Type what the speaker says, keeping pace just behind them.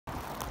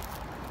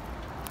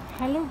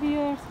Hello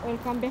viewers,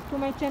 welcome back to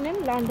my channel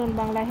London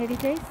Bangla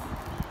heritage.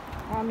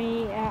 আমি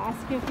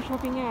আজকে একটু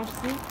শপিংয়ে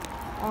আসছি।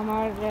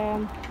 আমার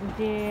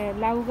যে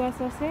লাউ গাছ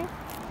আছে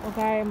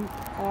ওটায়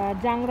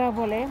জাংরা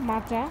বলে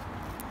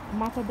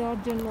মাচা দেওয়ার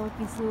জন্য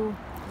কিছু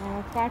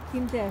কাঠ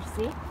কিনতে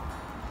আসছি।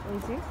 এই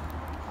যে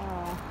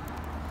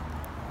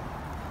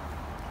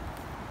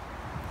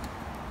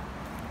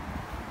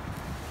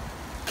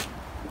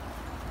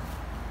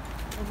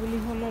এগুলি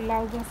হলো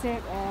লাউ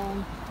গাছের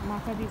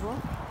মাচা দিব,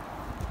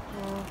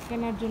 তো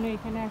কেনার জন্য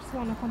এখানে আসছি।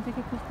 অনেকক্ষণ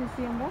থেকে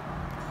খুঁজতেছি আমরা।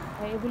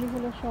 এগুলি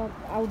হলো সব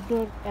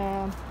আউটডোর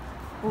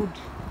উড।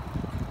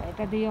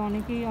 এটা দিয়ে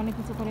অনেকেই অনেক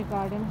কিছু করে,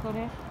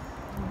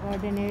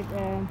 গার্ডেনের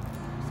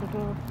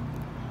ছোটো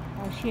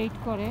শেড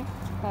করে।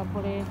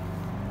 তারপরে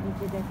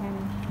যে দেখেন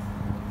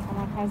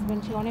আমার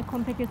হাজব্যান্ড, সে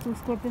অনেকক্ষণ থেকে চুজ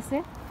করতেছে,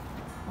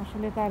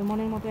 আসলে তার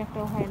মনের মতো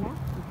একটাও হয় না।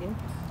 যে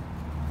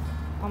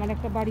আমার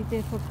একটা বাড়িতে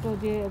ছোট্ট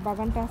যে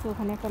বাগানটা আছে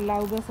ওখানে একটা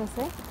লাউ গাছ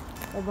আছে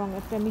এবং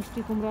একটা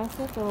মিষ্টি কুমড়া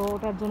আছে, তো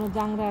ওটার জন্য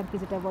জাংরা আর কি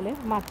যেটা বলে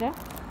মাচা,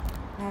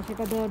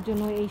 সেটা দেওয়ার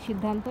জন্য এই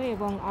সিদ্ধান্ত।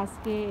 এবং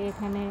আজকে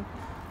এখানে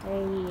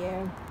এই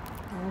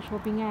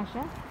শপিংয়ে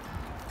আসা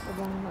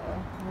এবং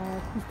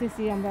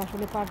খুঁজতেছি আমরা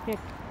আসলে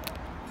পারফেক্ট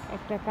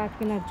একটা কাঠ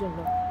কেনার জন্য।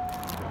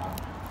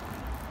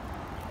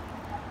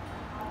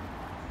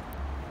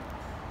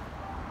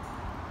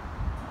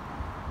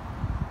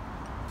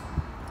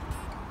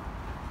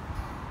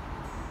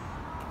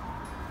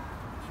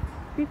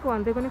 Pick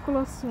one, they're gonna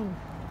close soon.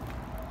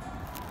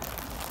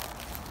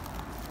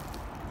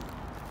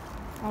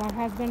 আমার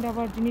হাজব্যান্ড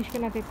আবার জিনিস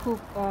কেনাতে খুব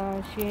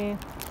সে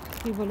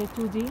কী বলে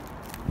চুজি।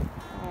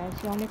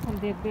 সে অনেকক্ষণ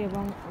দেখবে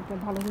এবং একটা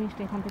ভালো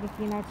জিনিসটা এখান থেকে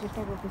কেনার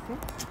চেষ্টা করতেছে।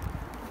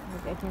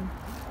 দেখেন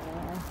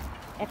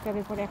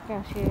একটার পর একটা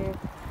সে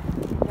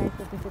ট্রাই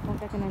করতেছে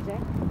কোনটা কেনা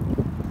যায়।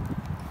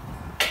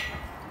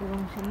 এবং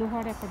সে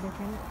লোহার একটা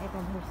দেখেন এটা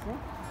ধরছে,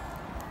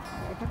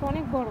 এটা তো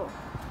অনেক বড়।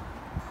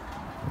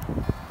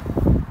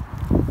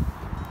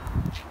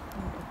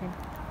 দেখেন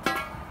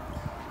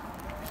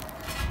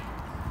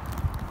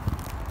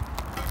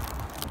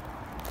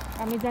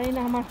আমি জানি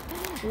না আমার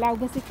লাউ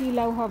গাছে কী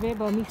লাউ হবে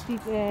বা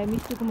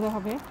মিষ্টি কুমড়া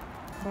হবে,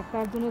 বা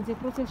তার জন্য যে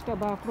প্রচেষ্টা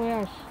বা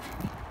প্রয়াস,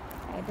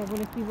 এটা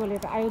বলে কী বলে,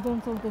 এটা আয়োজন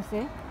চলতেছে।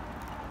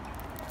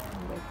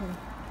 দেখেন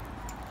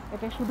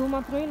এটা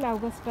শুধুমাত্রই লাউ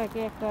গাছটাকে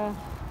একটা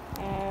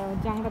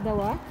জাংরা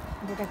দেওয়া,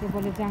 যেটাকে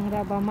বলে জাংরা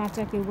বা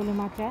মাচা, কেউ বলে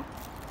মাচা,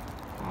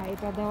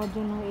 এটা দেওয়ার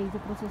জন্য এই যে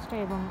প্রচেষ্টা।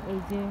 এবং এই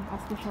যে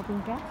আজকে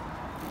শপিংটা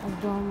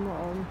একদম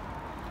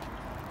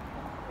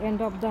এন্ড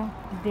অফ দ্য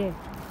ডে।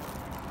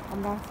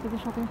 আমরা আজকে যে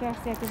শপিংটা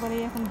আসছি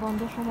একেবারেই এখন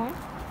বন্ধ সময়,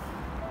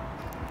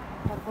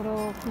 তারপরেও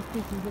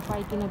খুঁজতেছি যে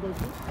পাই কিনা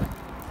দেখি।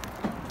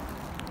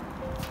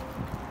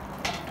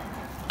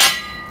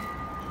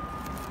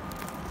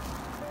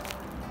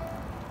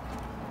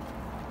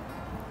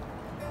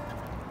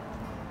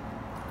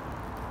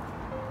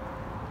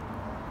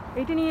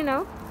 এইটা নিয়ে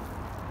নাও,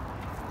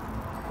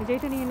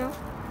 এইটা নিয়ে নাও।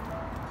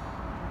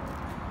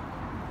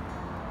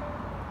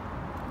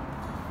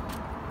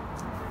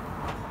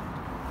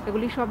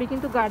 এগুলি সবই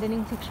কিন্তু গার্ডেনিং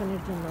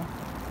সেকশনের জন্য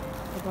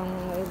এবং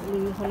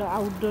এগুলি হলো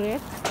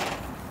আউটডোরের।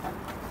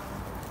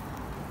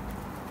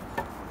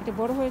 এটা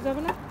বড় হয়ে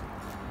যাবে না?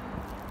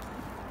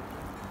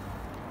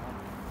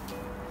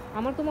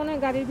 আমার তো মনে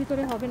হয় গাড়ির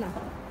ভিতরে হবে না।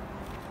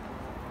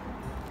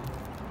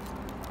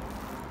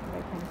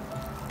 দেখেন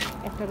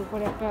একটার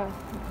উপরে একটা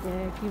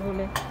কি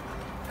বলে,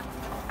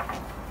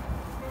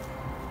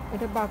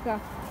 এটা বাঁকা।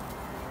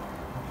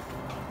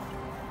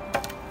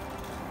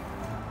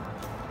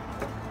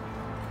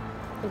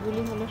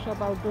 এগুলি হলো সব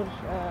আউটডোর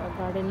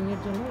গার্ডেনিংয়ের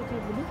জন্য।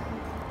 এগুলি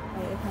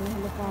এখানে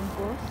হলো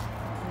কম্পোস্ট,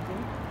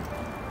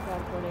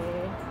 তারপরে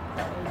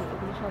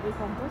এগুলি সবই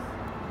কম্পোস্ট।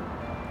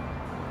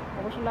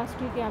 অবশ্য লাস্ট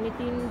উইকে আমি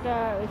 3টা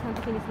এখান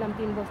থেকে নিয়েছিলাম,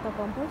 3 বস্তা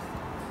কম্পোস্ট।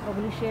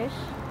 ওগুলি শেষ,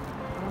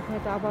 আমাকে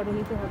হয়তো আবারও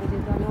নিতে হবে,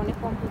 যেহেতু আমি অনেক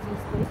কম্পোস্ট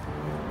ইউজ করি।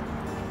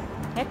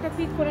 একটা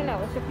পিক করে নাও,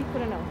 একটা পিক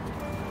করে নাও।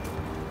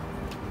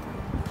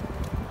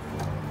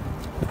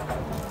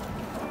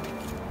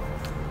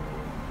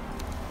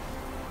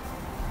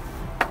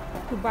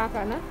 একটু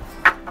বাঁকা না?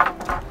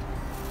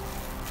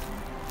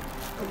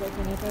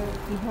 দেখেন এটা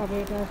কীভাবে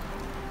এটা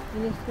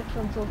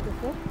ইনস্পেকশন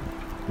চলতেছে।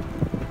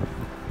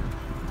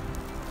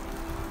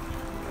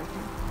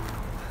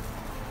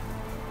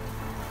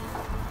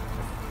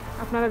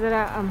 আপনারা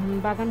যারা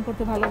বাগান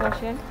করতে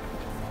ভালোবাসেন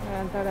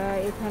তারা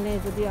এখানে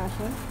যদি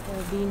আসেন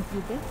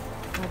বিএনপিতে,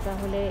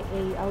 তাহলে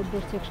এই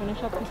আউটডোর সেকশনে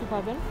সব কিছু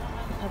পাবেন।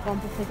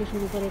 কম্পোস্ট থেকে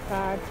শুরু করে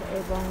কাঠ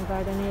এবং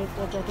গার্ডেনের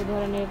যত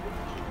ধরনের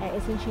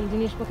এসেনশিয়াল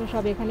জিনিসপত্র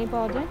সব এখানেই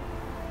পাওয়া যায়।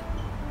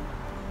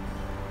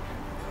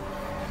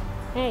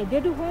 হ্যাঁ, they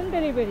do home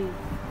delivery.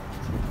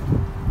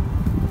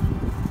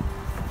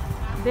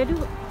 They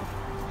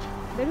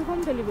do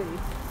home delivery.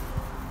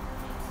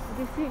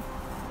 You see?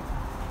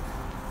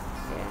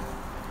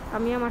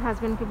 আমি আমার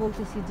হাজব্যান্ডকে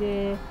বলতেছি যে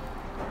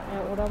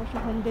ওরা অবশ্য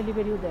হোম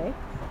ডেলিভারিও দেয়,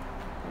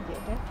 যে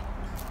এটা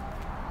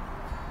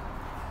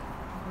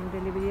হোম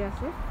ডেলিভারি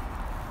আছে।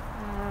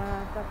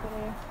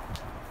 তারপরে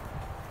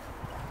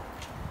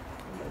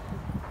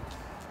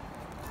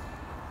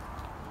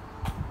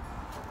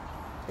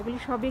এগুলি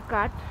সবই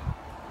কাঠ,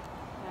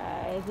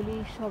 এগুলি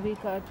সবই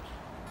কাঠ,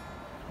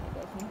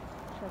 দেখুন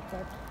সব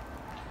কাঠ।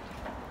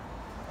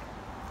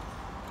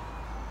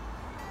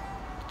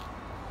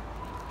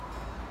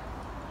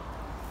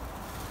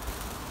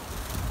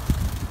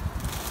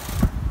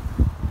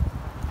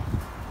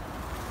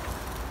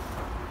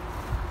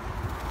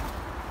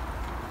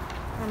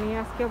 আমি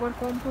আজকে আবার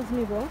কম্পোজ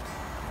নিব,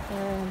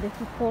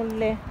 দেখি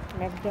করলে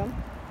একদম।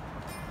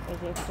 এই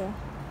যে একটা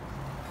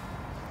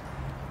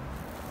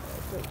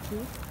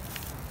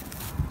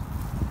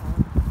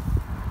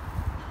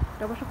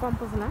এটা অবশ্য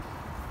কম্পোজ না,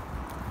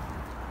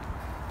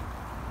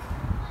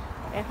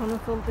 এখনো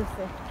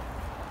চলতেছে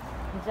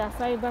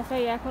যাচাই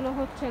বাছাই, এখনো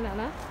হচ্ছে না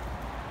না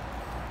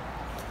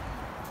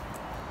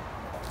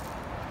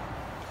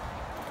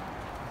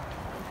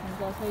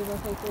যাচাই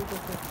বাছাই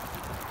চলতেছে।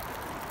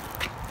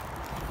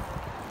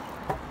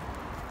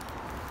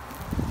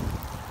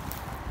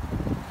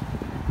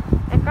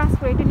 এক কাজ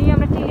করে এটা নিয়ে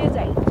আমরা টিলে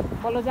যাই,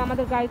 বলো যে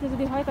আমাদের গাড়িতে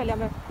যদি হয় তাহলে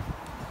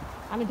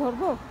আমি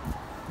ধরবো।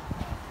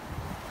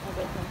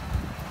 দেখুন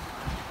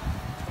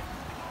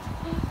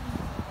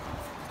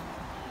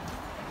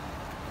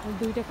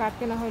দুইটা কাঠ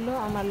কেনা হলো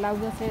আমার লাউ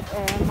গাছের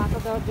মাথা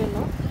দেওয়ার জন্য।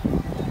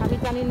 আমি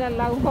জানি না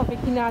লাউ হবে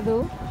কি না আদৌ,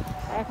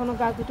 এখনো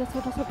গাছ দুটো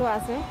ছোট ছোট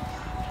আছে,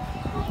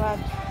 বাট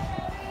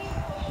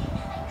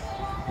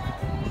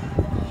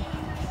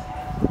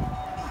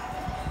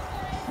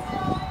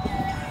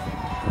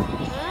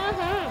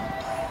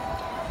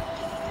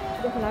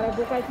দেখুন আর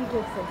বোকায় কি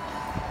করছে।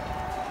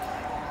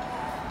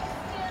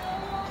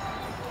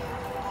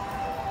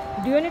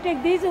 Do you want to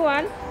take this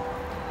one?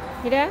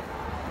 Hira?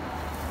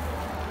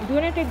 Do you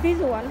want to take this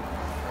one?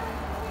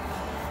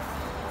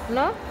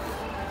 No?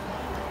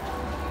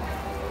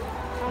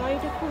 আমার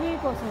এটা খুবই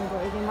পছন্দ,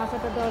 এই যে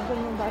মাছটা দেওয়ার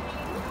জন্য, বাট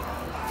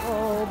ও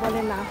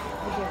বলে না।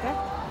 এই যেটা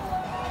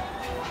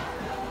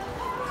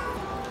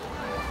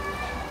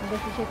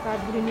দেখি সে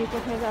কাঠগুলি নিয়ে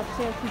কোথায়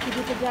যাচ্ছে, কিছু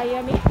দিতে যাই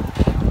আমি।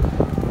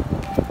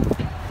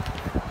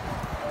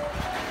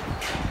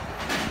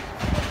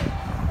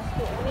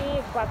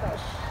 অনেক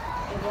বাতাস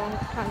এবং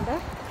ঠান্ডা,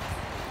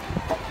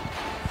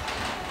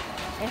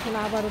 এখন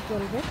আবারও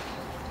চলবে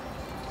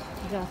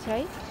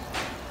যাচাই।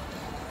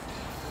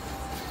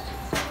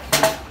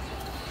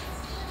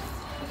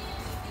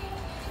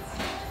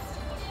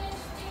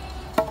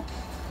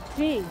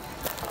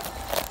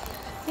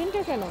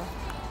 তিনটে কেন?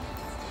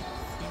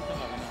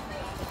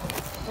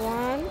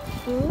 1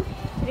 2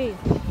 3,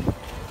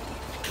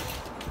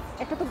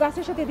 একটা তো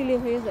গাছের সাথে দিলে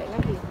হয়ে যায়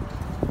নাকি?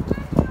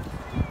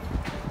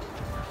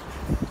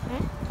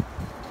 হ্যাঁ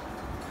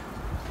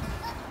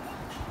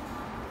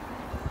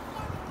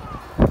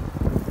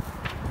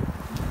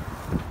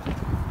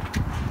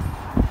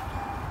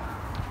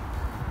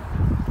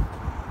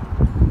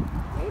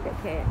এই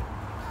দেখে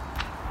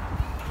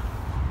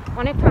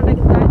অনেক ঠান্ডা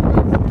কিন্তু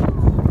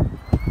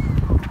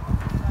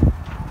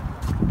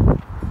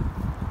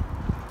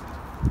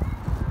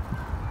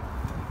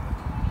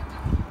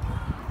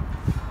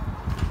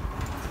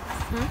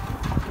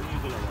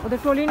ওদের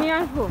ট্রলি নিয়ে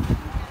আসবো।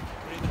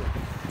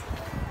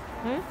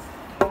 হ্যাঁ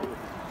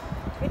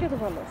এটা তো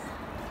ভালো।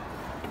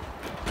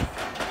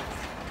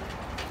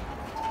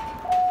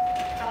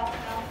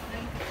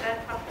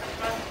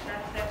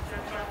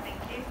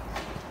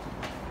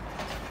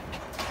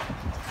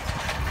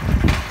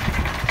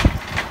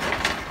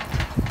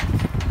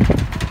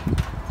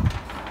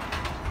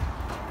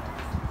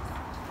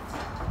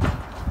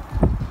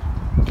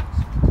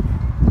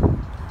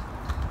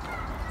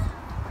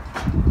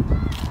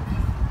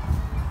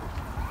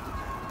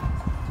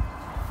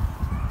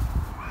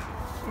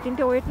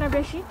 তিনটে ওয়েট না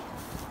বেশি?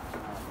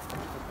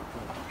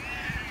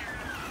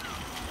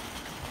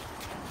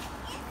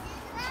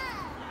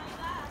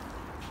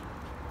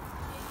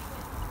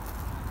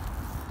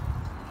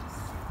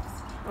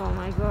 Oh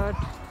my God,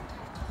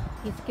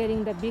 he's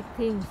carrying the big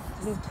things.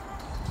 Look,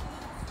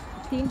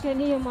 তিনটে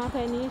নিয়ে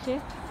মাথায় নিয়ে এসে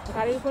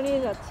গাড়ির উপর নিয়ে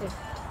যাচ্ছে।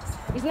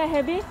 Is not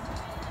heavy?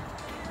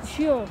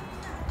 Sure.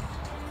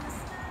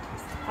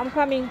 I'm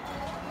coming.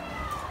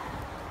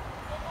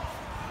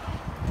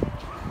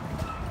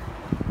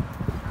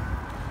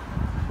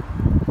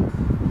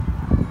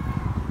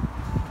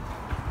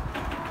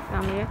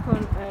 আমি এখন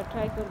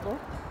ট্রাই করব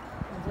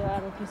যে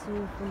আরও কিছু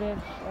ফুলের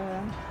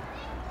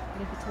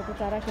দেখি ছোটো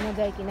চারা কেনা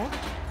যায় কিনা।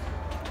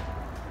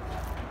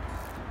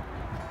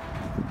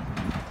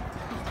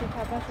 খুঁজতে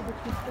থাকা, শুধু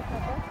খুঁজতে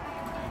থাকা।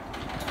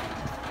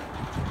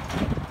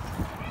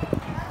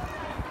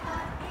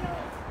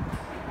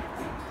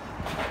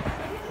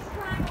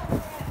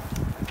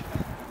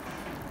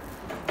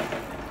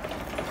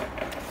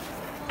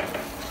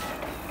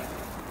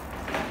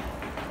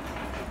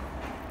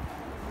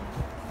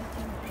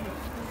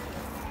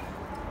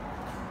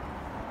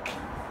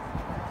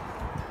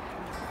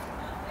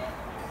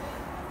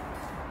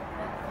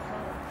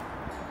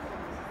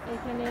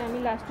 এখানে আমি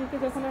লাস্ট উইকে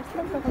যখন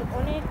আসলাম তখন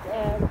অনেক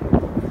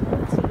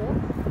ছিল,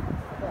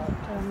 বাট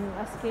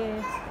আজকে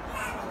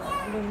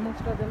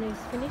most of them is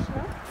finish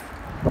না।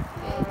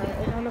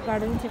 এটা হলো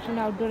গার্ডেনিং সেকশন,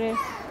 আউটডোরে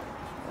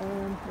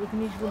এই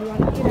জিনিসগুলি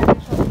অনেকেই রাখে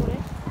সব করে,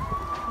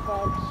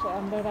 বাট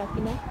আমরা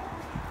রাখি না।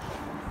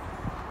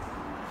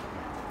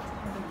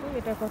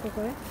 এটা কত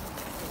করে?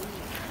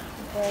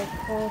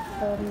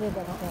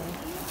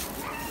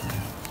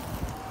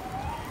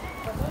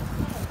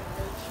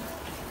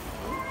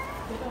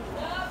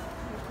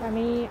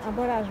 আমি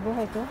আবার আসবো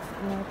হয়তো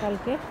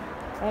কালকে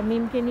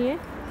মিমকে নিয়ে।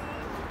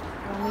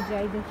 আমি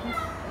যাই দেখি,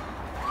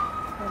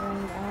 কারণ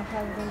আমার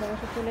হাজব্যান্ড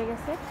অবশ্য চলে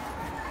গেছে।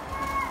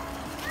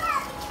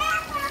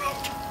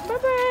 Bye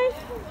bye.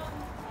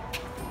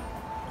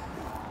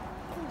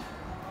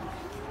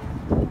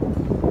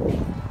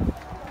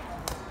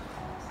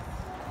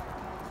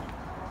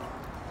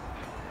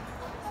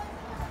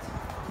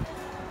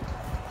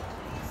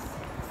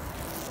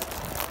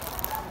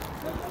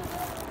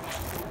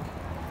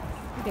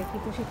 দেখি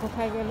তো সে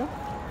কোথায় গেল।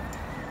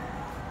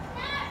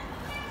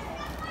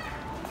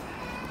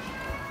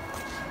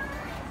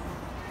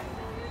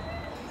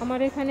 আমার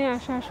এখানে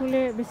আসা আসলে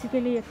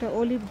বেসিক্যালি একটা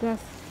অলিভ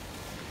গাছ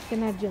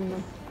কেনার জন্য।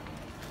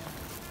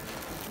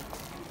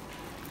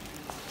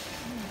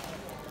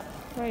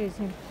 Where is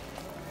him?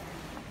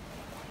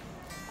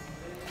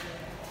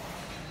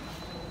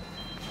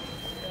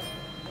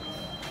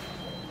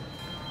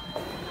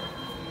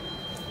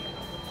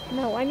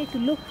 No, I need to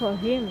look for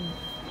him.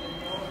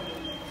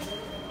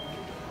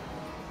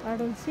 I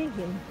don't see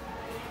him.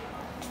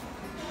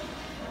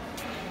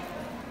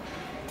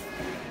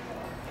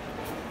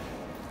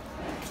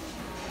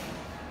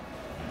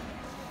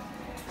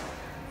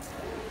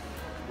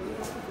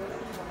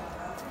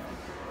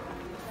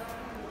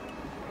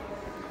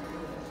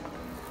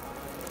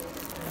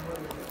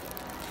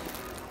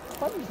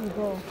 Where did he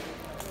go?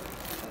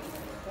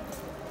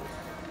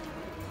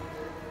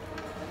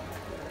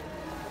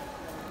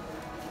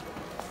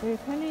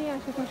 এখানেই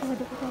আশেপাশে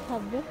হয়তো কোথাও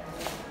থাকবে।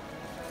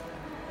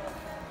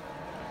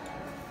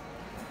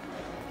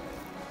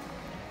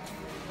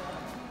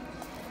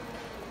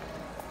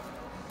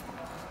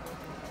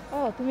 ও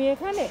তুমি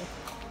এখানে?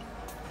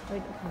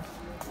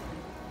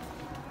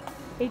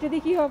 এইটা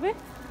দিয়ে কি হবে?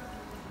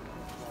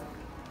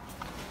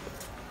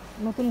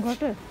 নতুন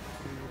ঘটে?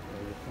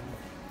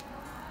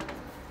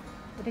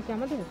 এটা কি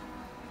আমাদের?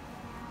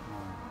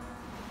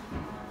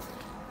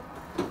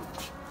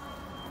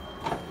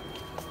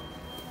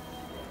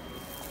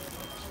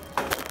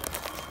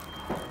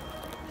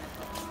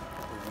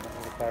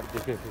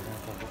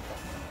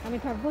 আমি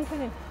থাকবো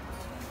এখানে।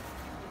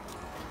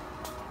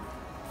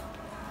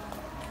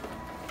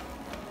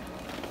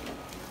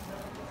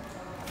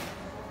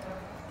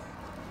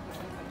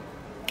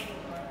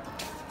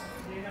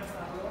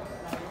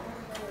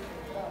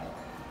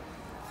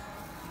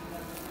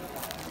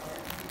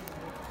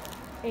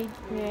 এই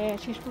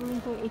শেষ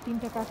পর্যন্ত এই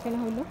 3টা কাঠ কেনা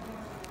হলো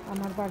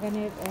আমার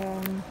বাগানের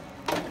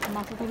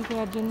মাচা তৈরি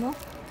করার জন্য।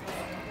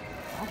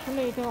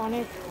 আসলে এটা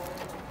অনেক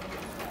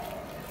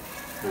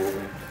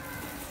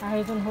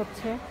আয়োজন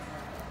হচ্ছে,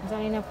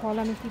 জানি না ফল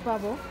আমি কী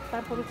পাবো,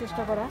 তারপরে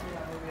চেষ্টা করা।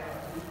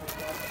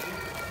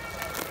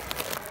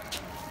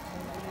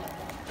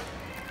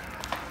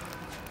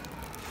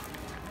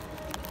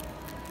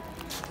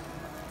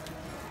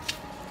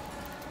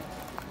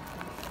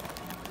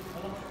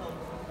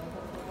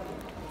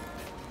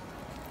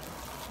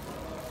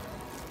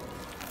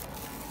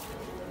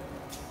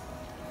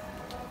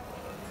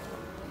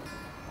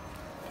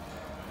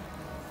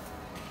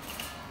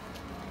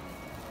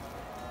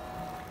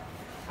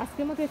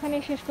 আজকের মতো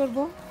এখানেই শেষ করব।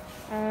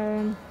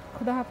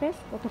 খুদা হাফেজ।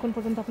 ততক্ষণ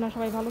পর্যন্ত আপনারা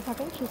সবাই ভালো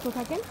থাকেন, সুস্থ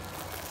থাকেন।